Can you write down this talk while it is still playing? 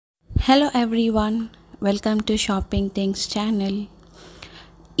Hello everyone, welcome to shopping things channel.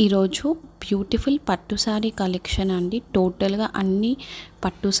 ఈరోజు beautiful పట్టు sorry collection అండి. టోటల్గా అన్ని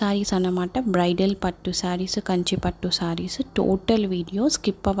పట్టు సారీస్ అన్నమాట. బ్రైడల్ పట్టు సారీస్, కంచి పట్టు సారీస్. టోటల్ వీడియో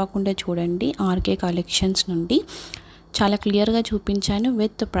స్కిప్ అవ్వకుండా చూడండి. ఆర్కే కలెక్షన్స్ నుండి చాలా క్లియర్గా చూపించాను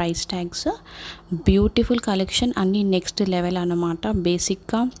with price tags. Beautiful collection, అన్ని నెక్స్ట్ లెవెల్ అన్నమాట.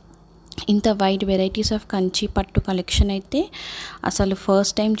 బేసిక్గా ఇంత వైడ్ వెరైటీస్ ఆఫ్ కంచి పట్టు కలెక్షన్ అయితే అసలు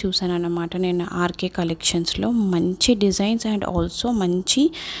ఫస్ట్ టైం చూసాను అన్నమాట నేను ఆర్కే కలెక్షన్స్లో. మంచి డిజైన్స్ అండ్ ఆల్సో మంచి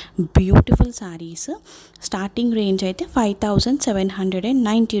బ్యూటిఫుల్ శారీస్. స్టార్టింగ్ రేంజ్ అయితే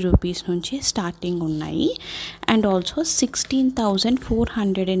 5790 రూపీస్ నుంచి స్టార్టింగ్ ఉన్నాయి. అండ్ ఆల్సో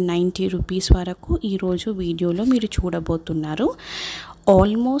 16,490 రూపీస్ వరకు ఈరోజు వీడియోలో మీరు చూడబోతున్నారు.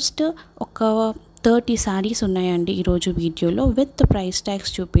 ఆల్మోస్ట్ ఒక 30 శారీస్ ఉన్నాయండి ఈరోజు వీడియోలో. విత్ ప్రైస్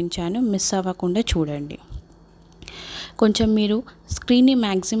ట్యాగ్స్ చూపించాను, మిస్ అవ్వకుండా చూడండి. కొంచెం మీరు స్క్రీన్ని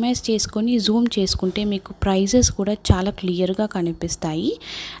మ్యాక్సిమైజ్ చేసుకొని జూమ్ చేసుకుంటే మీకు ప్రైజెస్ కూడా చాలా క్లియర్గా కనిపిస్తాయి.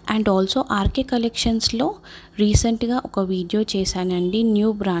 అండ్ ఆల్సో ఆర్కే కలెక్షన్స్లో రీసెంట్గా ఒక వీడియో చేశానండి. న్యూ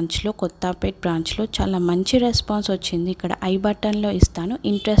బ్రాంచ్లో, కొత్తపేట్ బ్రాంచ్లో చాలా మంచి రెస్పాన్స్ వచ్చింది. ఇక్కడ ఐ బటన్లో ఇస్తాను,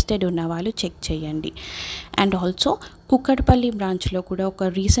 ఇంట్రెస్టెడ్ ఉన్న వాళ్ళు చెక్ చేయండి. అండ్ ఆల్సో కుకట్పల్లి బ్రాంచ్లో కూడా ఒక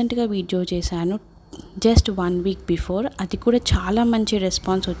రీసెంట్గా వీడియో చేశాను జస్ట్ 1 వీక్ బిఫోర్. అది కూడా చాలా మంచి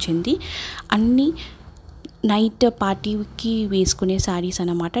రెస్పాన్స్ వచ్చింది. అన్ని నైట్ పార్టీకి వేసుకునే శారీస్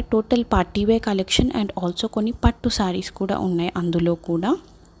అన్నమాట. Total party wear collection and also కొన్ని పట్టు శారీస్ కూడా ఉన్నాయి అందులో కూడా.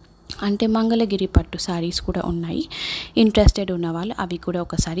 అంటే మంగళగిరి పట్టు శారీస్ కూడా ఉన్నాయి. ఇంట్రెస్టెడ్ ఉన్న వాళ్ళు అవి కూడా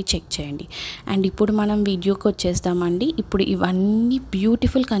ఒకసారి చెక్ చేయండి. అండ్ ఇప్పుడు మనం వీడియోకి వచ్చేస్తామండి. ఇప్పుడు ఇవన్నీ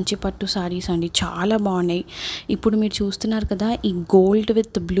బ్యూటిఫుల్ కంచి పట్టు శారీస్ అండి, చాలా బాగున్నాయి. ఇప్పుడు మీరు చూస్తున్నారు కదా, ఈ గోల్డ్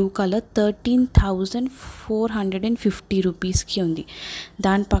విత్ బ్లూ కలర్ 13,450 రూపీస్కి ఉంది.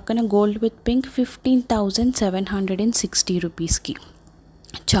 దాని పక్కన గోల్డ్ విత్ పింక్ 15,760 రూపీస్కి.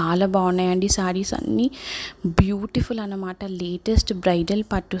 చాలా బాగున్నాయండి శారీస్ అన్నీ. బ్యూటిఫుల్ అన్నమాట. లేటెస్ట్ బ్రైడల్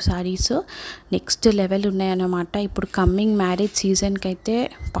పట్టు శారీస్ నెక్స్ట్ లెవెల్ ఉన్నాయన్నమాట. ఇప్పుడు కమ్మింగ్ మ్యారేజ్ సీజన్కి అయితే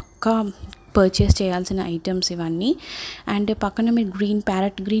పక్కా పర్చేస్ చేయాల్సిన ఐటమ్స్ ఇవన్నీ. అండ్ పక్కన మీరు green,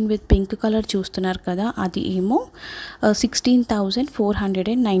 parrot green with pink colour చూస్తున్నారు కదా, అది ఏమో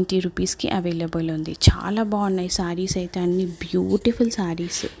 16,490 రూపీస్కి అవైలబుల్ ఉంది. చాలా బాగున్నాయి శారీస్ అయితే అన్ని బ్యూటిఫుల్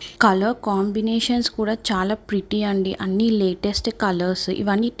శారీస్. కలర్ కాంబినేషన్స్ కూడా చాలా ప్రిటీ అండి. అన్ని లేటెస్ట్ కలర్స్.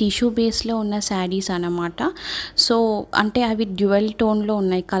 ఇవన్నీ టిష్యూ బేస్లో ఉన్న శారీస్ అన్నమాట. సో అంటే అవి డ్యూయల్ టోన్లో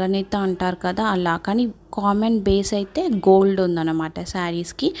ఉన్నాయి, కలనేత అంటారు కదా అలా. కానీ కామన్ బేస్ అయితే గోల్డ్ ఉందన్నమాట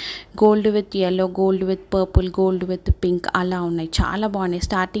శారీస్కి. Gold with yellow, gold with purple, gold with pink అలా ఉన్నాయి. చాలా బాగున్నాయి.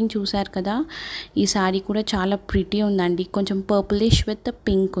 స్టార్టింగ్ చూసారు కదా, ఈ శారీ కూడా చాలా ప్రిటీ ఉందండి. కొంచెం పర్పులిష్ విత్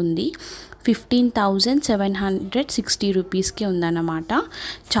పింక్ ఉంది. 15,760 రూపీస్కి ఉందన్నమాట.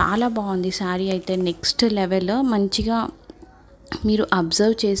 చాలా బాగుంది శారీ అయితే. Next level. మంచిగా మీరు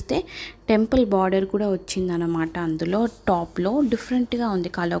అబ్జర్వ్ చేస్తే టెంపుల్ బార్డర్ కూడా వచ్చిందనమాట. అందులో టాప్లో డిఫరెంట్గా ఉంది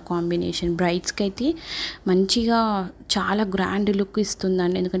కలర్ కాంబినేషన్. బ్రైడ్స్కి అయితే మంచిగా చాలా గ్రాండ్ లుక్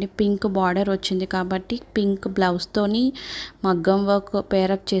ఇస్తుందండి. ఎందుకంటే పింక్ బార్డర్ వచ్చింది కాబట్టి పింక్ బ్లౌజ్తోని మగ్గం వర్క్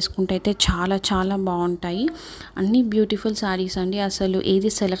పేరప్ చేసుకుంటే అయితే చాలా చాలా బాగుంటాయి. అన్నీ బ్యూటిఫుల్ శారీస్ అండి. అసలు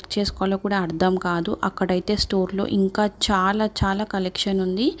ఏది సెలెక్ట్ చేసుకోవాలో కూడా అర్థం కాదు. అక్కడైతే స్టోర్లో ఇంకా చాలా చాలా కలెక్షన్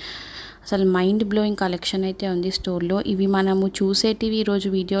ఉంది. అసలు మైండ్ బ్లోయింగ్ కలెక్షన్ అయితే ఉంది స్టోర్లో. ఇవి మనము చూసేటివి ఈరోజు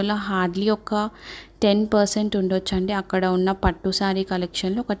వీడియోలో హార్డ్లీ ఒక 10% ఉండొచ్చు అండి. అక్కడ ఉన్న పట్టు శారీ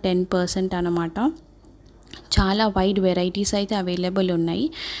కలెక్షన్లో ఒక 10% అనమాట. చాలా వైడ్ వెరైటీస్ అయితే అవైలబుల్ ఉన్నాయి.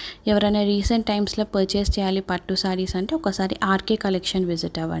 ఎవరైనా రీసెంట్ టైమ్స్లో పర్చేస్ చేయాలి పట్టు శారీస్ అంటే ఒకసారి ఆర్కే కలెక్షన్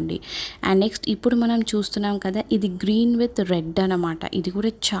విజిట్ అవ్వండి. అండ్ నెక్స్ట్ ఇప్పుడు మనం చూస్తున్నాం కదా, ఇది గ్రీన్ విత్ రెడ్ అనమాట. ఇది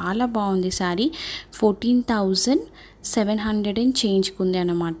కూడా చాలా బాగుంది శారీ. 14,700 చేంజ్కుంది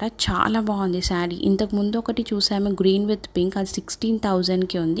అనమాట. చాలా బాగుంది శారీ. ఇంతకుముందు ఒకటి చూసాము గ్రీన్ విత్ పింక్, అది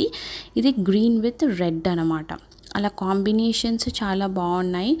 16,000కి ఉంది. ఇది గ్రీన్ విత్ రెడ్ అనమాట. అలా కాంబినేషన్స్ చాలా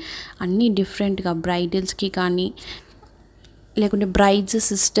బాగున్నాయి. అన్నీ డిఫరెంట్గా బ్రైడల్స్కి కానీ, లేకుంటే బ్రైడ్స్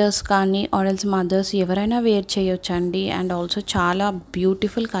సిస్టర్స్ కానీ, ఆర్ఎల్స్ మదర్స్ ఎవరైనా వేర్ చేయొచ్చండి. అండ్ ఆల్సో చాలా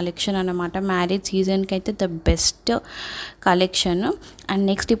బ్యూటిఫుల్ కలెక్షన్ అనమాట. మ్యారేజ్ సీజన్కి అయితే the best collection. And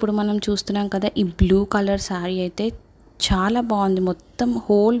next ఇప్పుడు మనం చూస్తున్నాం కదా, ఈ బ్లూ కలర్ శారీ అయితే చాలా బాగుంది. మొత్తం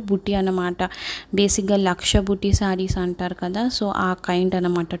హోల్ బుట్టి అనమాట. బేసిక్గా లక్ష బుట్టి శారీస్ అంటారు కదా, సో ఆ కైండ్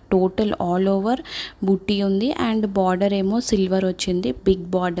అనమాట. టోటల్ ఆల్ ఓవర్ బుట్టి ఉంది. అండ్ బార్డర్ ఏమో సిల్వర్ వచ్చింది, బిగ్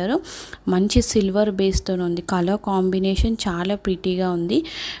బార్డర్. మంచి సిల్వర్ బేస్తో ఉంది. కలర్ కాంబినేషన్ చాలా ప్రిటీగా ఉంది.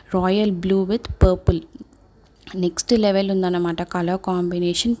 Royal blue with purple next level ఉందన్నమాట కలర్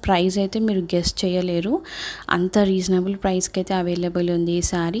కాంబినేషన్. ప్రైస్ అయితే మీరు గెస్ చేయలేరు, అంత రీజనబుల్ ప్రైస్కి అయితే అవైలబుల్ ఉంది ఈ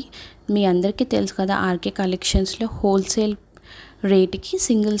శారీ. మీ అందరికీ తెలుసు కదా, ఆర్కే కలెక్షన్స్లో హోల్సేల్ రేట్కి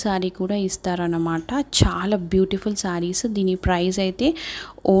సింగిల్ శారీ కూడా ఇస్తారన్నమాట. చాలా బ్యూటిఫుల్ శారీస్. దీని ప్రైస్ అయితే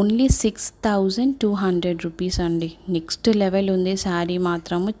ఓన్లీ 6200 రూపీస్ అండి. నెక్స్ట్ లెవెల్ ఉంది శారీ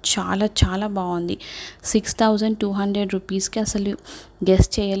మాత్రము, చాలా చాలా బాగుంది. 6200 రూపీస్కి అసలు గెస్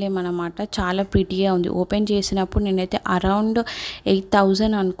చేయలేమన్నమాట. చాలా ప్రిటీగా ఉంది. ఓపెన్ చేసినప్పుడు నేనైతే అరౌండ్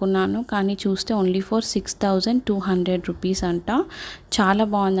 8000 అనుకున్నాను, కానీ చూస్తే ఓన్లీ ఫర్ 6200 రూపీస్ అంట. చాలా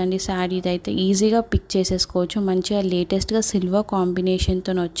బాగుందండి శారీ. ఇదైతే ఈజీగా పిక్ చేసేసుకోవచ్చు. మంచిగా లేటెస్ట్గా సిల్వర్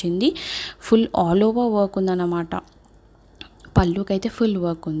కాంబినేషన్తో వచ్చింది. ఫుల్ ఆల్ ఓవర్ వర్క్ ఉందన్నమాట. పళ్ళుకి అయితే ఫుల్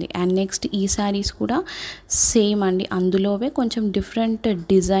వర్క్ ఉంది. అండ్ నెక్స్ట్ ఈ శారీస్ కూడా సేమ్ అండి, అందులోవే కొంచెం different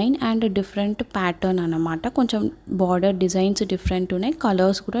design and different pattern అన్నమాట. కొంచెం బార్డర్ డిజైన్స్ డిఫరెంట్ ఉన్నాయి,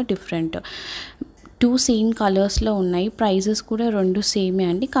 కలర్స్ కూడా డిఫరెంట్. 2 సేమ్ కలర్స్లో ఉన్నాయి. ప్రైజెస్ కూడా 2 సేమే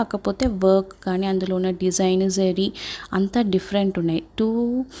అండి, కాకపోతే వర్క్ కానీ అందులో ఉన్న డిజైన్ జరీ అంతా డిఫరెంట్ ఉన్నాయి. 2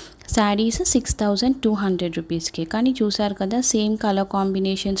 శారీస్ 6200 రూపీస్కి. కానీ చూసారు కదా, సేమ్ కలర్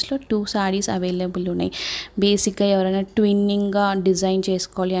కాంబినేషన్స్లో 2 శారీస్ అవైలబుల్ ఉన్నాయి. బేసిక్గా ఎవరైనా ట్విన్నింగ్గా డిజైన్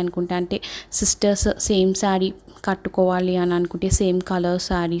చేసుకోవాలి అనుకుంటే, అంటే సిస్టర్స్ సేమ్ శారీ కట్టుకోవాలి అని అనుకుంటే సేమ్ కలర్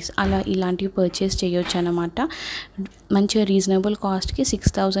శారీస్ అలా ఇలాంటివి పర్చేస్ చేయొచ్చు అనమాట. మంచిగా రీజనబుల్ కాస్ట్కి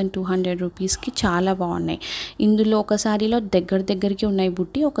 6200 రూపీస్కి చాలా బాగున్నాయి. ఇందులో ఒక శారీలో దగ్గరికి ఉన్నాయి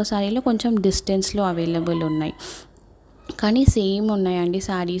బుట్టి, ఒక శారీలో కొంచెం డిస్టెన్స్లో అవైలబుల్ ఉన్నాయి. కానీ సేమ్ ఉన్నాయండి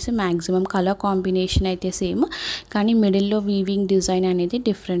శారీస్. మ్యాక్సిమం కలర్ కాంబినేషన్ అయితే సేమ్, కానీ మిడిల్లో వీవింగ్ డిజైన్ అనేది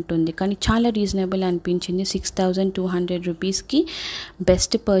డిఫరెంట్ ఉంది. కానీ చాలా రీజనబుల్ అనిపించింది. 6200 రూపీస్కి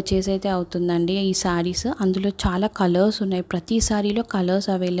బెస్ట్ పర్చేస్ అయితే అవుతుందండి ఈ శారీస్. అందులో చాలా కలర్స్ ఉన్నాయి, ప్రతి శారీలో కలర్స్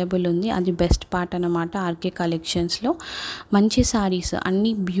అవైలబుల్ ఉంది. అది బెస్ట్ పార్ట్ అనమాట. ఆర్కే కలెక్షన్స్లో మంచి శారీస్,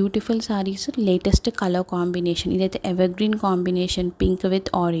 అన్ని beautiful saris, latest colour combination. ఇదైతే evergreen combination, pink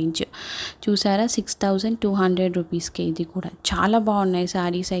with orange. చూసారా, 6200 రూపీస్కి. ఇది కూడా చాలా బాగున్నాయి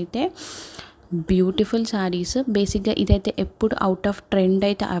శారీస్ అయితే, బ్యూటిఫుల్ శారీస్. బేసిక్గా ఇదైతే ఎప్పుడు అవుట్ ఆఫ్ ట్రెండ్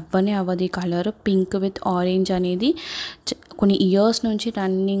అయితే అవ్వదు. ఈ కలర్ పింక్ విత్ ఆరెంజ్ అనేది కొన్ని ఇయర్స్ నుంచి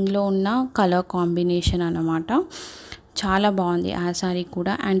రన్నింగ్లో ఉన్న కలర్ కాంబినేషన్ అన్నమాట. చాలా బాగుంది ఆ శారీ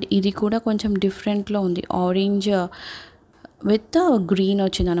కూడా. అండ్ ఇది కూడా కొంచెం డిఫరెంట్లో ఉంది. ఆరెంజ్ విత్ గ్రీన్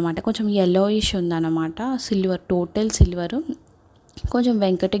వచ్చిందనమాట, కొంచెం yellowish ఉందన్నమాట. సిల్వర్, టోటల్ సిల్వర్, కొంచెం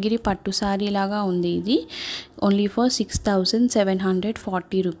వెంకటగిరి పట్టు శారీ లాగా ఉంది. ఇది ఓన్లీ ఫర్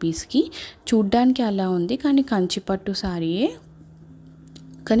 6740 రూపీస్కి. చూడ్డానికి అలా ఉంది, కానీ కంచి పట్టు శారీయే,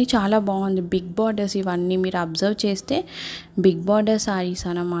 కానీ చాలా బాగుంది. బిగ్ బార్డర్స్ ఇవన్నీ మీరు అబ్జర్వ్ చేస్తే బిగ్ బార్డర్ శారీస్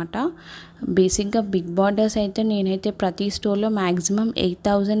అన్నమాట. బేసిక్గా బిగ్ బార్డర్స్ అయితే నేనైతే ప్రతి స్టోర్లో మ్యాక్సిమం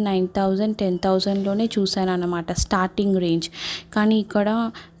 8000, 9000, 10,000లోనే చూశాను అన్నమాట స్టార్టింగ్ రేంజ్. కానీ ఇక్కడ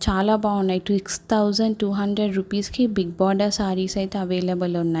చాలా బాగున్నాయి. 6200 రూపీస్కి బిగ్ బార్డర్ శారీస్ అయితే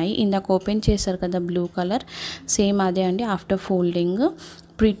అవైలబుల్ ఉన్నాయి. ఇందాక ఓపెన్ చేశారు కదా బ్లూ కలర్, సేమ్ అదే అండి. ఆఫ్టర్ ఫోల్డింగ్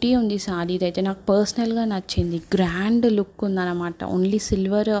ప్రిటీ ఉంది శారీ. అయితే నాకు పర్సనల్గా నచ్చింది. గ్రాండ్ లుక్ ఉందన్నమాట. ఓన్లీ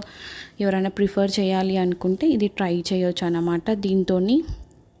సిల్వర్ ఎవరైనా ప్రిఫర్ చేయాలి అనుకుంటే ఇది ట్రై చేయొచ్చు అన్నమాట. దీంతో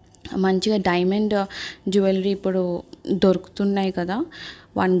మంచిగా డైమండ్ జ్యువెలరీ ఇప్పుడు దొరుకుతున్నాయి కదా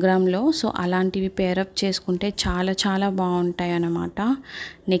 1 గ్రామ్లో, సో అలాంటివి పేరప్ చేసుకుంటే చాలా చాలా బాగుంటాయి అన్నమాట.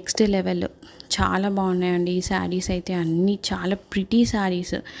 Next level. చాలా బాగున్నాయండి ఈ శారీస్ అయితే, అన్నీ చాలా ప్రిటీ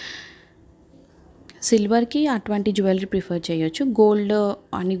శారీస్. సిల్వర్కి అటువంటి జ్యువెలరీ ప్రిఫర్ చేయొచ్చు,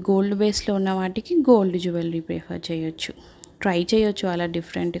 గోల్డ్ బేస్లో ఉన్న వాటికి గోల్డ్ జ్యువెలరీ ప్రిఫర్ చేయొచ్చు, ట్రై చేయొచ్చు అలా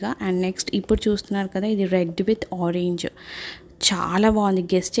డిఫరెంట్గా. అండ్ నెక్స్ట్ ఇప్పుడు చూస్తున్నారు కదా, ఇది రెడ్ విత్ ఆరెంజ్. చాలా బాగుంది.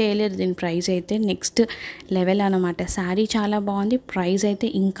 గెస్ చేయలేరు దీని ప్రైస్ అయితే. నెక్స్ట్ లెవెల్ అనమాట. శారీ చాలా బాగుంది, ప్రైస్ అయితే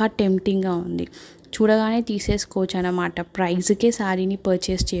ఇంకా టెంప్టింగ్గా ఉంది. చూడగానే తీసేసుకోవచ్చు అన్నమాట. ప్రైజ్కే శారీని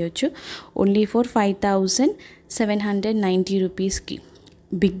పర్చేస్ చేయొచ్చు. ఓన్లీ ఫర్ 5790 రూపీస్కి.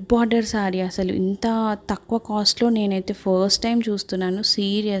 Big border sari. అసలు ఇంత తక్కువ కాస్ట్లో నేనైతే ఫస్ట్ టైం చూస్తున్నాను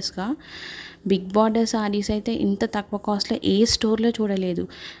సీరియస్గా. బిగ్ బార్డర్ శారీస్ అయితే ఇంత తక్కువ కాస్ట్లో ఏ స్టోర్లో చూడలేదు.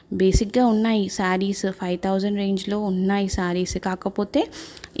 బేసిక్గా ఉన్నాయి శారీస్ 5000 రేంజ్లో ఉన్నాయి శారీస్, కాకపోతే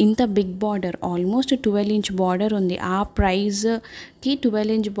ఇంత big border, almost 12 inch border ఉంది. ఆ ప్రైజ్కి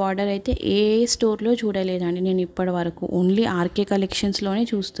 12 ఇంచ్ బార్డర్ అయితే ఏ స్టోర్లో చూడలేదండి నేను ఇప్పటి వరకు. ఓన్లీ ఆర్కే కలెక్షన్స్లోనే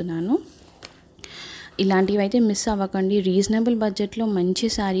చూస్తున్నాను. ఇలాంటివి అయితే మిస్ అవ్వకండి. రీజనబుల్ బడ్జెట్లో మంచి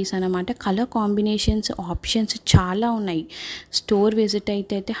శారీస్ అన్నమాట. కలర్ కాంబినేషన్స్ ఆప్షన్స్ చాలా ఉన్నాయి. స్టోర్ విజిట్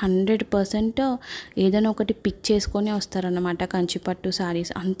అయితే 100% ఏదైనా ఒకటి పిక్ చేసుకొని వస్తారన్నమాట. కంచిపట్టు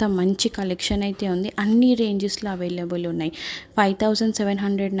శారీస్ అంత మంచి కలెక్షన్ అయితే ఉంది. అన్ని రేంజెస్లో అవైలబుల్ ఉన్నాయి.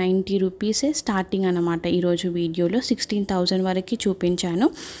 5790 రూపీసే స్టార్టింగ్ అన్నమాట. ఈరోజు వీడియోలో 16,000 వరకు చూపించాను.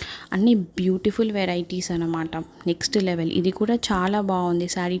 అన్ని బ్యూటిఫుల్ వెరైటీస్ అన్నమాట. Next level. ఇది కూడా చాలా బాగుంది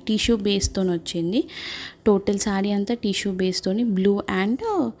శారీ. టిష్యూ బేస్తో వచ్చింది. టోటల్ శారీ అంతా టిష్యూ బేస్తోని బ్లూ అండ్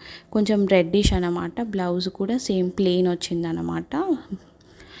కొంచెం రెడ్డిష్ అనమాట. బ్లౌజ్ కూడా సేమ్ ప్లెయిన్ వచ్చిందనమాట,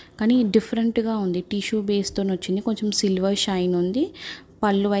 కానీ డిఫరెంట్గా ఉంది. టిష్యూ బేస్తో వచ్చింది, కొంచెం సిల్వర్ షైన్ ఉంది.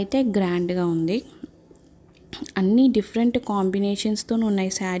 పళ్ళు అయితే గ్రాండ్గా ఉంది. అన్ని డిఫరెంట్ కాంబినేషన్స్తో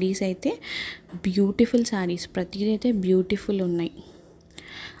ఉన్నాయి శారీస్ అయితే. బ్యూటిఫుల్ శారీస్ ప్రతిదీ అయితే బ్యూటిఫుల్ ఉన్నాయి.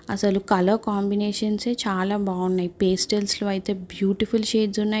 అసలు కలర్ కాంబినేషన్సే చాలా బాగున్నాయి. పేస్టల్స్లో అయితే బ్యూటిఫుల్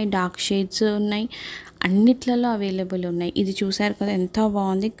షేడ్స్ ఉన్నాయి, డార్క్ షేడ్స్ ఉన్నాయి, అన్నిట్లలో అవైలబుల్ ఉన్నాయి. ఇది చూసారు కదా ఎంత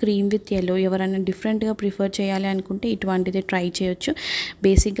బాగుంది, క్రీమ్ విత్ ఎల్లో. ఎవరైనా డిఫరెంట్గా ప్రిఫర్ చేయాలి అనుకుంటే ఇటువంటిది ట్రై చేయొచ్చు.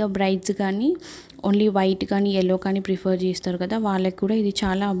 బేసిక్గా బ్రైడ్స్ కానీ ఓన్లీ వైట్ కానీ ఎల్లో కానీ ప్రిఫర్ చేస్తారు కదా, వాళ్ళకి కూడా ఇది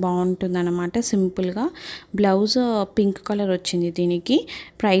చాలా బాగుంటుంది అన్నమాట. సింపుల్గా బ్లౌజ్ పింక్ కలర్ వచ్చింది. దీనికి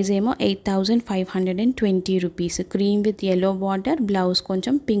ప్రైస్ ఏమో 8520 rupees. Cream with yellow border, blouse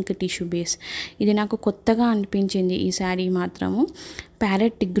కొంచెం పింక్ టిష్యూ బేస్. ఇది నాకు కొత్తగా అనిపించింది ఈ శారీ మాత్రము.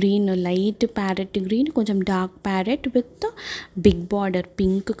 Parrot green, light parrot green, కొంచెం dark parrot with big border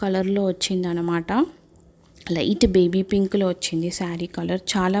pink కలర్లో వచ్చింది అనమాట. లైట్ బేబీ పింక్లో వచ్చింది శారీ కలర్,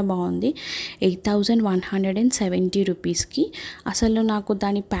 చాలా బాగుంది. 8170 రూపీస్కి. అసలు నాకు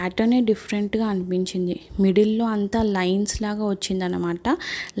దాని ప్యాటర్నే డిఫరెంట్గా అనిపించింది. మిడిల్లో అంతా లైన్స్ లాగా వచ్చిందనమాట.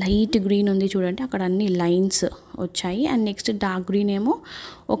 లైట్ గ్రీన్ ఉంది చూడండి, అక్కడ అన్ని లైన్స్ వచ్చాయి. అండ్ నెక్స్ట్ డార్క్ గ్రీన్ ఏమో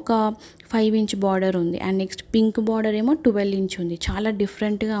ఒక 5 ఇంచ్ బార్డర్ ఉంది. అండ్ నెక్స్ట్ పింక్ బార్డర్ ఏమో 12 ఇంచ్ ఉంది. చాలా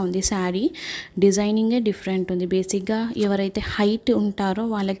డిఫరెంట్గా ఉంది శారీ. డిజైనింగే డిఫరెంట్ ఉంది. బేసిక్గా ఎవరైతే హైట్ ఉంటారో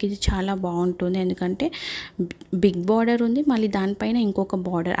వాళ్ళకి ఇది చాలా బాగుంటుంది. ఎందుకంటే బిగ్ బార్డర్ ఉంది, మళ్ళీ దానిపైన ఇంకొక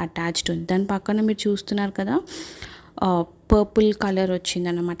బార్డర్ అటాచ్డ్ ఉంది. దాని పక్కన మీరు చూస్తున్నారు కదా పర్పుల్ కలర్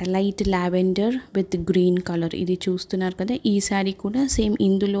వచ్చిందనమాట. Light lavender with green colour. ఇది చూస్తున్నారు కదా, ఈ శారీ కూడా సేమ్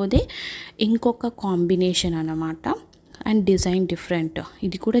ఇందులోదే ఇంకొక కాంబినేషన్ అన్నమాట. And design different.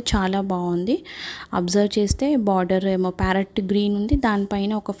 ఇది కూడా చాలా బాగుంది. అబ్జర్వ్ చేస్తే బార్డర్ ఏమో ప్యారెట్ గ్రీన్ ఉంది,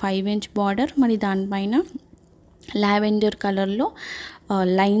 దానిపైన ఒక 5 ఇంచ్ బార్డర్, మరి దానిపైన లావెండర్ కలర్లో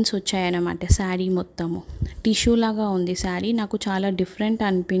లైన్స్ వచ్చాయన్నమాట. శారీ మొత్తము టిష్యూ లాగా ఉంది శారీ. నాకు చాలా డిఫరెంట్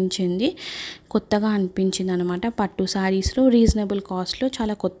అనిపించింది, కొత్తగా అనిపించింది అనమాట. పట్టు శారీస్లో రీజనబుల్ కాస్ట్లో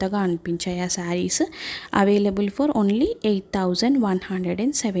చాలా కొత్తగా అనిపించాయి ఆ saris. Available for only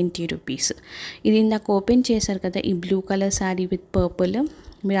 8170 rupees. ఇది ఇందాక ఓపెన్ చేశారు కదా ఈ blue colour sari with purple,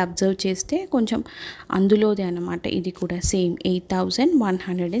 మీరు అబ్జర్వ్ చేస్తే కొంచెం అందులోదే అనమాట. ఇది కూడా సేమ్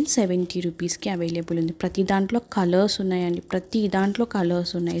 8170 రూపీస్కి అవైలబుల్ ఉంది. ప్రతి దాంట్లో కలర్స్ ఉన్నాయండి, ప్రతి దాంట్లో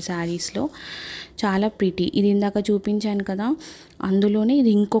కలర్స్ ఉన్నాయి శారీస్లో. చాలా ప్రిటీ. ఇది ఇందాక చూపించాను కదా, అందులోనే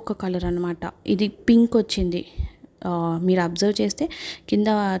ఇది ఇంకొక కలర్ అనమాట. ఇది పింక్ వచ్చింది. మీరు అబ్జర్వ్ చేస్తే కింద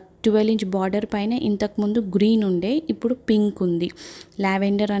 12 ఇంచ్ బార్డర్ పైన ఇంతకుముందు గ్రీన్ ఉండే, ఇప్పుడు పింక్ ఉంది.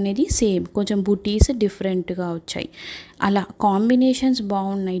 లావెండర్ అనేది సేమ్, కొంచెం బుటీస్ డిఫరెంట్గా వచ్చాయి. అలా కాంబినేషన్స్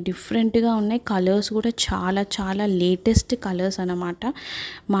బాగున్నాయి, డిఫరెంట్గా ఉన్నాయి. కలర్స్ కూడా చాలా చాలా లేటెస్ట్ కలర్స్ అన్నమాట.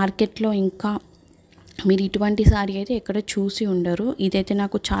 మార్కెట్లో ఇంకా మీరు ఇటువంటి శారీ అయితే ఎక్కడ చూసి ఉండరు. ఇదైతే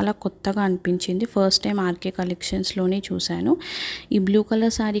నాకు చాలా కొత్తగా అనిపించింది. ఫస్ట్ టైం ఆర్కే కలెక్షన్స్లోనే చూశాను. ఈ బ్లూ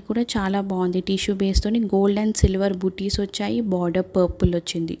కలర్ శారీ కూడా చాలా బాగుంది. టిష్యూ బేస్తోని గోల్డ్ అండ్ సిల్వర్ బుటీస్ వచ్చాయి, బార్డర్ పర్పుల్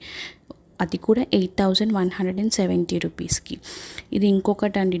వచ్చింది. అది కూడా 8170 రూపీస్కి. ఇది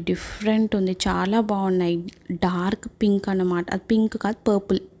ఇంకొకటి అండి, డిఫరెంట్ ఉంది, చాలా బాగున్నాయి. డార్క్ పింక్ అన్నమాట. అది పింక్ కాదు,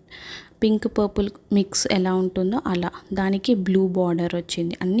 పర్పుల్. పింక్ పర్పుల్ మిక్స్ ఎలా ఉంటుందో అలా, దానికి బ్లూ బార్డర్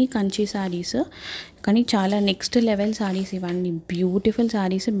వచ్చింది. అన్నీ కంచి శారీస్, కానీ చాలా నెక్స్ట్ లెవెల్ శారీస్ ఇవన్నీ. బ్యూటిఫుల్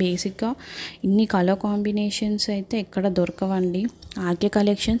శారీస్. బేసిక్గా ఇన్ని కలర్ కాంబినేషన్స్ అయితే ఎక్కడ దొరకవండి. ఆర్కే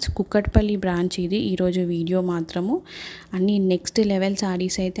కలెక్షన్స్ కుక్కట్పల్లి బ్రాంచ్ ఇది. ఈరోజు వీడియో మాత్రము అన్ని నెక్స్ట్ లెవెల్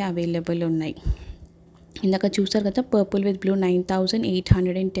శారీస్ అయితే అవైలబుల్ ఉన్నాయి. ఇందాక చూస్తారు కదా పర్పుల్ విత్ బ్లూ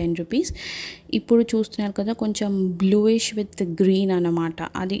 9810 రూపీస్. ఇప్పుడు చూస్తున్నారు కదా కొంచెం బ్లూయిష్ విత్ గ్రీన్ అన్నమాట,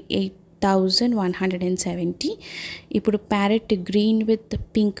 అది 8170. ఇప్పుడు parrot green with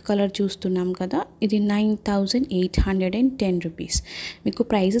pink colour చూస్తున్నాం కదా, ఇది 9810 రూపీస్. మీకు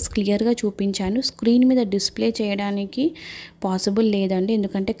ప్రైజెస్ క్లియర్గా చూపించాను. స్క్రీన్ మీద డిస్ప్లే చేయడానికి పాసిబుల్ లేదండి,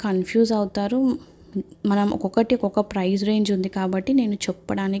 ఎందుకంటే కన్ఫ్యూజ్ అవుతారు. మనం ఒక్కొక్క ప్రైస్ రేంజ్ ఉంది కాబట్టి నేను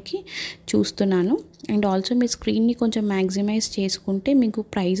చెప్పడానికి చూస్తున్నాను. అండ్ ఆల్సో మీ స్క్రీన్ని కొంచెం మ్యాక్సిమైజ్ చేసుకుంటే మీకు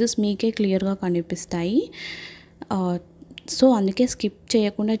ప్రైజెస్ మీకే క్లియర్గా కనిపిస్తాయి. సో అందుకే స్కిప్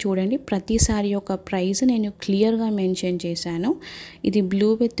చేయకుండా చూడండి. ప్రతిసారి ఒక ప్రైస్ నేను క్లియర్గా మెన్షన్ చేశాను. ఇది బ్లూ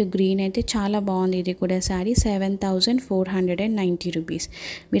విత్ గ్రీన్ అయితే చాలా బాగుంది. ఇది కూడా శారీ 7490 రూపీస్.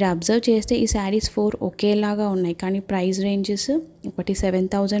 మీరు అబ్జర్వ్ చేస్తే ఈ శారీస్ 4 ఒకేలాగా ఉన్నాయి, కానీ ప్రైస్ రేంజెస్ ఒకటి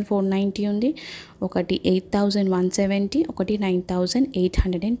 7490 ఉంది, ఒకటి 8170, ఒకటి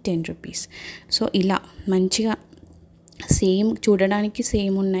 9810 రూపీస్. సో ఇలా మంచిగా సేమ్, చూడడానికి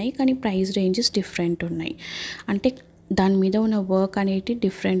సేమ్ ఉన్నాయి కానీ ప్రైస్ రేంజెస్ డిఫరెంట్ ఉన్నాయి. అంటే దాని మీద ఉన్న వర్క్ అనేది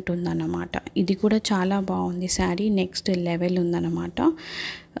డిఫరెంట్ ఉందన్నమాట. ఇది కూడా చాలా బాగుంది శారీ, నెక్స్ట్ లెవెల్ ఉందన్నమాట.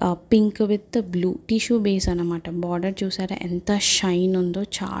 Pink with blue tissue base అన్నమాట. బార్డర్ చూసారా ఎంత షైన్ ఉందో,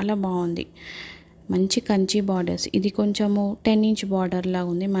 చాలా బాగుంది. మంచి కంచి బార్డర్స్. ఇది కొంచెము 10 ఇంచ్ బార్డర్ లాగా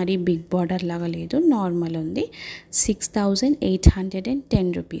ఉంది, మరీ బిగ్ బార్డర్ లాగా లేదు, నార్మల్ ఉంది.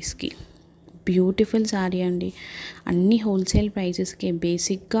 6810 రూపీస్కి బ్యూటిఫుల్ శారీ అండి. అన్ని హోల్సేల్ ప్రైజెస్కి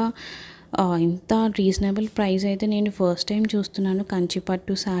బేసిక్గా ఇంత రీజనబుల్ ప్రైస్ అయితే నేను ఫస్ట్ టైం చూస్తున్నాను.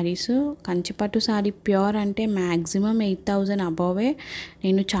 కంచిపట్టు శారీస్, కంచిపట్టు శారీ ప్యూర్ అంటే మ్యాక్సిమం 8,000 అబోవే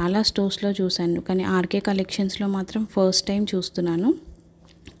నేను చాలా స్టోర్స్లో చూశాను, కానీ ఆర్కే కలెక్షన్స్లో మాత్రం ఫస్ట్ టైం చూస్తున్నాను.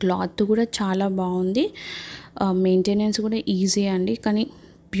 క్లాత్ కూడా చాలా బాగుంది, మెయింటెనెన్స్ కూడా ఈజీ అండి. కానీ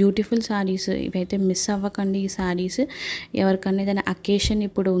బ్యూటిఫుల్ శారీస్ ఇవైతే మిస్ అవ్వకండి. ఈ శారీస్ ఎవరికైనా ఏదైనా అకేషన్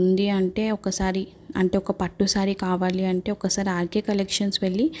ఇప్పుడు ఉంది అంటే ఒకసారి, అంటే ఒక పట్టు శారీ కావాలి అంటే ఒకసారి ఆర్కే కలెక్షన్స్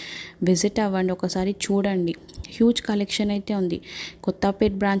వెళ్ళి విజిట్ అవ్వండి, ఒకసారి చూడండి. హ్యూజ్ కలెక్షన్ అయితే ఉంది.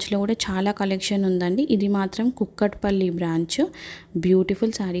 కొత్తపేట్ బ్రాంచ్లో కూడా చాలా కలెక్షన్ ఉందండి. ఇది మాత్రం కుక్కట్పల్లి బ్రాంచ్.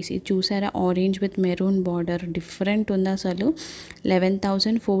 బ్యూటిఫుల్ శారీస్. ఇది చూసారా, orange with maroon border, different ఉంది అసలు.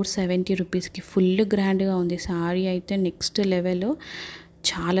 11,470 రూపీస్కి ఫుల్ గ్రాండ్గా ఉంది శారీ అయితే, నెక్స్ట్ లెవెల్.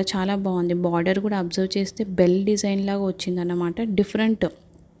 చాలా చాలా బాగుంది. బార్డర్ కూడా అబ్జర్వ్ చేస్తే బెల్ డిజైన్ లాగా వచ్చిందన్నమాట. డిఫరెంట్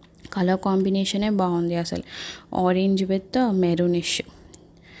కలర్ కాంబినేషనే బాగుంది అసలు, orange with maroonish.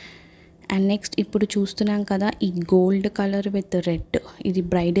 And next ఇప్పుడు చూస్తున్నాం కదా ఈ గోల్డ్ కలర్ విత్ రెడ్, ఇది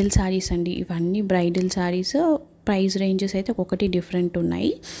బ్రైడల్ శారీస్ అండి. ఇవన్నీ బ్రైడల్ శారీస్. ప్రైస్ రేంజెస్ అయితే ఒక్కొక్కటి డిఫరెంట్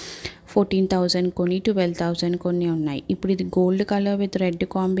ఉన్నాయి. 14,000 కొన్ని, 12,000 కొన్ని ఉన్నాయి. ఇప్పుడు ఇది gold colour with red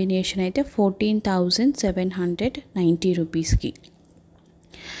combination అయితే 14,790 రూపీస్కి.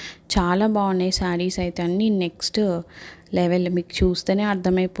 చాలా బాగున్నాయి శారీస్ అయితే అన్నీ నెక్స్ట్ లెవెల్. మీకు చూస్తేనే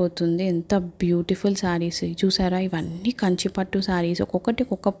అర్థమైపోతుంది ఎంత బ్యూటిఫుల్ శారీస్. చూసారా, ఇవన్నీ కంచిపట్టు శారీస్. ఒక్కొక్కటి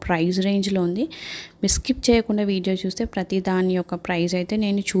ఒక్కొక్క ప్రైస్ రేంజ్లో ఉంది. మీరు స్కిప్ చేయకుండా వీడియో చూస్తే ప్రతి దాని యొక్క ప్రైస్ అయితే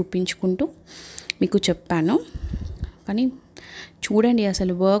నేను చూపించుకుంటూ మీకు చెప్పాను. కానీ చూడండి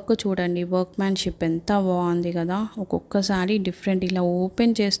అసలు వర్క్ చూడండి, వర్క్ మ్యాన్షిప్ ఎంత బాగుంది కదా. ఒక్కొక్కసారి డిఫరెంట్, ఇలా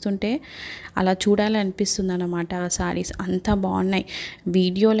ఓపెన్ చేస్తుంటే అలా చూడాలనిపిస్తుంది అన్నమాట. ఆ శారీస్ అంత బాగున్నాయి.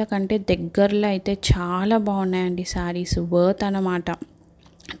 వీడియోల కంటే దగ్గరలో అయితే చాలా బాగున్నాయండి శారీస్. వర్త్ అన్నమాట.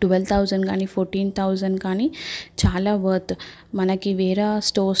 12,000 కానీ 14,000 కానీ చాలా వర్త్. మనకి వేరే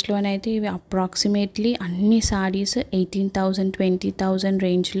స్టోర్స్లోనైతే ఇవి అప్రాక్సిమేట్లీ అన్ని శారీస్ 18,000 20,000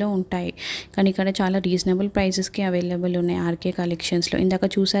 రేంజ్లో ఉంటాయి, కానీ ఇక్కడ చాలా రీజనబుల్ ప్రైసెస్కి అవైలబుల్ ఉన్నాయి ఆర్కే కలెక్షన్స్లో. ఇందాక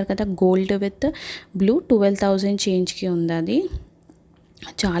చూసారు కదా గోల్డ్ విత్ బ్లూ 12,000 చేంజ్కి ఉంది. అది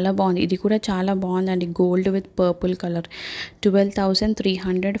చాలా బాగుంది. ఇది కూడా చాలా బాగుందండి, గోల్డ్ విత్ పర్పుల్ కలర్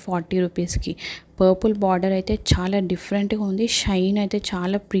 12,340 రూపీస్కి. పర్పుల్ బార్డర్ అయితే చాలా డిఫరెంట్గా ఉంది, షైన్ అయితే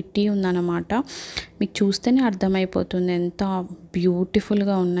చాలా ప్రిటీ ఉందన్నమాట. మీకు చూస్తేనే అర్థమైపోతుంది ఎంత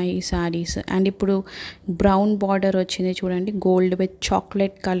బ్యూటిఫుల్గా ఉన్నాయి ఈ శారీస్. అండ్ ఇప్పుడు బ్రౌన్ బార్డర్ వచ్చింది చూడండి, gold with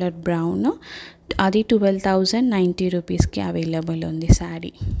chocolate colour brown, అది 12,090 రూపీస్కి అవైలబుల్ ఉంది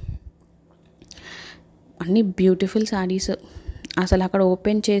శారీ. అన్నీ బ్యూటిఫుల్ శారీస్. అసలు అక్కడ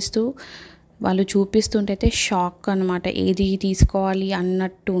ఓపెన్ చేస్తూ వాళ్ళు చూపిస్తుంటే షాక్ అనమాట, ఏది తీసుకోవాలి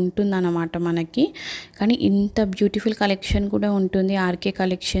అన్నట్టు ఉంటుందన్నమాట మనకి. కానీ ఇంత బ్యూటిఫుల్ కలెక్షన్ కూడా ఉంటుంది ఆర్కే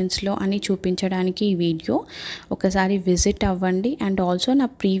కలెక్షన్స్లో అని చూపించడానికి ఈ వీడియో. ఒకసారి విజిట్ అవ్వండి. అండ్ ఆల్సో నా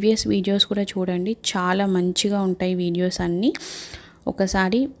ప్రీవియస్ వీడియోస్ కూడా చూడండి, చాలా మంచిగా ఉంటాయి వీడియోస్ అన్నీ.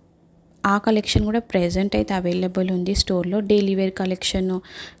 ఒకసారి ఆ కలెక్షన్ కూడా ప్రెజెంట్ అయితే అవైలబుల్ ఉంది స్టోర్లో. Daily wear collection,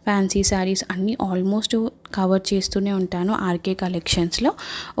 fancy saris అన్నీ ఆల్మోస్ట్ కవర్ చేస్తూనే ఉంటాను ఆర్కే కలెక్షన్స్లో.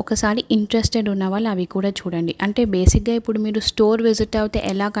 ఒకసారి ఇంట్రెస్టెడ్ ఉన్న వాళ్ళు అవి కూడా చూడండి. అంటే బేసిక్గా ఇప్పుడు మీరు స్టోర్ విజిట్ అయితే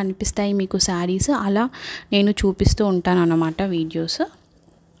ఎలా కనిపిస్తాయి మీకు శారీస్, అలా నేను చూపిస్తూ ఉంటాను అన్నమాట వీడియోస్.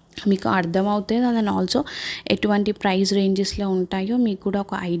 మీకు అర్థమవుతుంది. అండ్ ఆల్సో ఎటువంటి ప్రైస్ రేంజెస్లో ఉంటాయో మీకు కూడా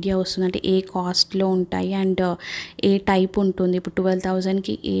ఒక ఐడియా వస్తుంది, అంటే ఏ కాస్ట్లో ఉంటాయి అండ్ ఏ టైప్ ఉంటుంది. ఇప్పుడు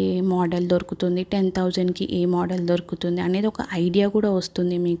 12,000కి ఏ మోడల్ దొరుకుతుంది, 10,000కి ఏ మోడల్ దొరుకుతుంది అనేది ఒక ఐడియా కూడా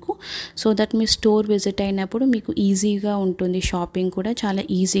వస్తుంది మీకు. So that me store visit అయినప్పుడు మీకు ఈజీగా ఉంటుంది, షాపింగ్ కూడా చాలా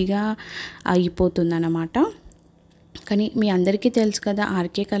ఈజీగా అయిపోతుంది అన్నమాట. కానీ మీ అందరికీ తెలుసు కదా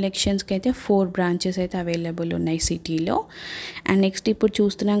ఆర్కే కలెక్షన్స్కి అయితే 4 బ్రాంచెస్ అయితే అవైలబుల్ ఉన్నాయి సిటీలో. అండ్ నెక్స్ట్ ఇప్పుడు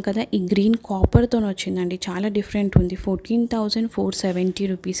చూస్తున్నాం కదా ఈ గ్రీన్ కాపర్తో వచ్చిందండి, చాలా డిఫరెంట్ ఉంది.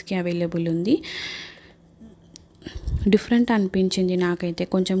 14,470 రూపీస్కి అవైలబుల్ ఉంది. డిఫరెంట్ అనిపించింది నాకైతే.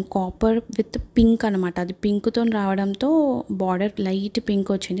 కొంచెం కాపర్ విత్ పింక్ అనమాట, అది పింక్తో రావడంతో బార్డర్ లైట్ పింక్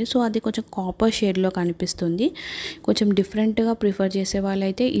వచ్చింది. సో అది కొంచెం కాపర్ షేడ్లో కనిపిస్తుంది. కొంచెం డిఫరెంట్గా ప్రిఫర్ చేసే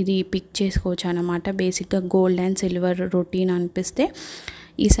వాళ్ళైతే ఇది పిక్ చేసుకోవచ్చు అనమాట. బేసిక్గా గోల్డ్ అండ్ సిల్వర్ రొటీన్ అనిపిస్తే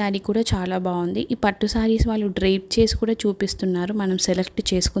ఈ శారీ కూడా చాలా బాగుంది. ఈ పట్టు శారీస్ వాళ్ళు డ్రేప్ చేసి కూడా చూపిస్తున్నారు, మనం సెలెక్ట్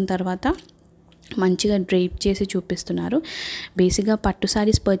చేసుకున్న తర్వాత మంచిగా డ్రేప్ చేసి చూపిస్తున్నారు. బేసిక్గా పట్టు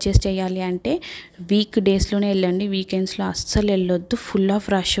శారీస్ పర్చేస్ చేయాలి అంటే వీక్ డేస్లోనే వెళ్ళండి, వీకెండ్స్లో అస్సలు వెళ్ళొద్దు, ఫుల్ ఆఫ్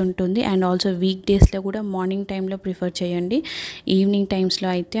రష్ ఉంటుంది. అండ్ ఆల్సో వీక్ డేస్లో కూడా మార్నింగ్ టైంలో ప్రిఫర్ చేయండి. ఈవినింగ్ టైమ్స్లో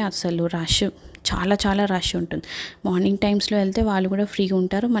అయితే అస్సలు రష్, చాలా చాలా రష్ ఉంటుంది. మార్నింగ్ టైమ్స్లో వెళ్తే వాళ్ళు కూడా ఫ్రీగా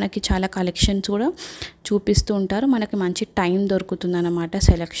ఉంటారు, మనకి చాలా కలెక్షన్స్ కూడా చూపిస్తూ ఉంటారు, మనకి మంచి టైం దొరుకుతుంది అన్నమాట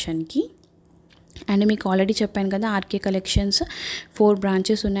సెలెక్షన్కి. అండ్ మీకు ఆల్రెడీ చెప్పాను కదా ఆర్కే కలెక్షన్స్ 4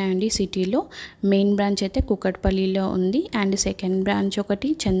 బ్రాంచెస్ ఉన్నాయండి సిటీలో. మెయిన్ బ్రాంచ్ అయితే కుకట్పల్లిలో ఉంది అండ్ సెకండ్ బ్రాంచ్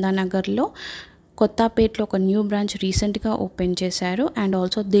ఒకటి చందానగర్లో, కొత్తపేటలో ఒక న్యూ బ్రాంచ్ రీసెంట్గా ఓపెన్ చేశారు అండ్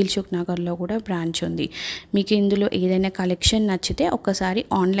ఆల్సో దిల్సుఖ్నగర్లో కూడా బ్రాంచ్ ఉంది. మీకు ఇందులో ఏదైనా కలెక్షన్ నచ్చితే ఒకసారి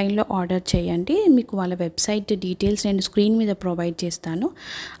ఆన్లైన్లో ఆర్డర్ చేయండి. మీకు వాళ్ళ వెబ్సైట్ డీటెయిల్స్ నేను స్క్రీన్ మీద ప్రొవైడ్ చేస్తాను,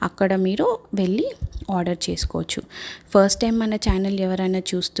 అక్కడ మీరు వెళ్ళి ఆర్డర్ చేసుకోవచ్చు. ఫస్ట్ టైం మన ఛానల్ ఎవరైనా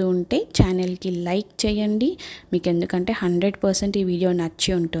చూస్తూ ఉంటే ఛానల్కి లైక్ చేయండి, మీకు ఎందుకంటే 100% ఈ వీడియో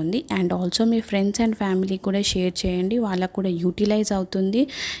నచ్చి ఉంటుంది. And also me friends and family కూడా షేర్ చేయండి, వాళ్ళకు కూడా యూటిలైజ్ అవుతుంది.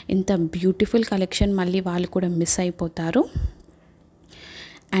 ఇంత బ్యూటిఫుల్ కలెక్షన్ మళ్ళీ వాళ్ళు కూడా మిస్ అయిపోతారు.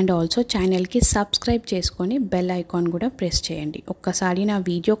 అండ్ ఆల్సో ఛానల్కి సబ్స్క్రైబ్ చేసుకొని బెల్ ఐకాన్ కూడా ప్రెస్ చేయండి. ఒక్కసారి నా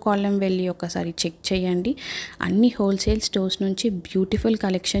వీడియో కాలం వెళ్ళి ఒకసారి చెక్ చేయండి. అన్ని హోల్సేల్ స్టోర్స్ నుంచి బ్యూటిఫుల్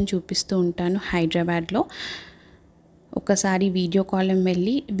కలెక్షన్ చూపిస్తూ ఉంటాను హైదరాబాద్లో. ఒకసారి వీడియో కాలం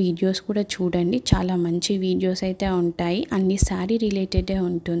వెళ్ళి వీడియోస్ కూడా చూడండి, చాలా మంచి వీడియోస్ అయితే ఉంటాయి. అన్ని శారీ రిలేటెడే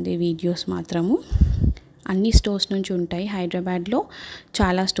ఉంటుంది వీడియోస్ మాత్రము. అన్ని స్టోర్స్ నుంచి ఉంటాయి హైదరాబాద్లో,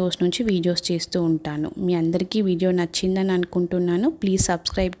 చాలా స్టోర్స్ నుంచి వీడియోస్ చేస్తూ ఉంటాను. మీ అందరికీ వీడియో నచ్చిందని అనుకుంటున్నాను. Please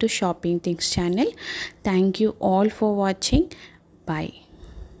subscribe to shopping things channel. Thank you all for watching. Bye.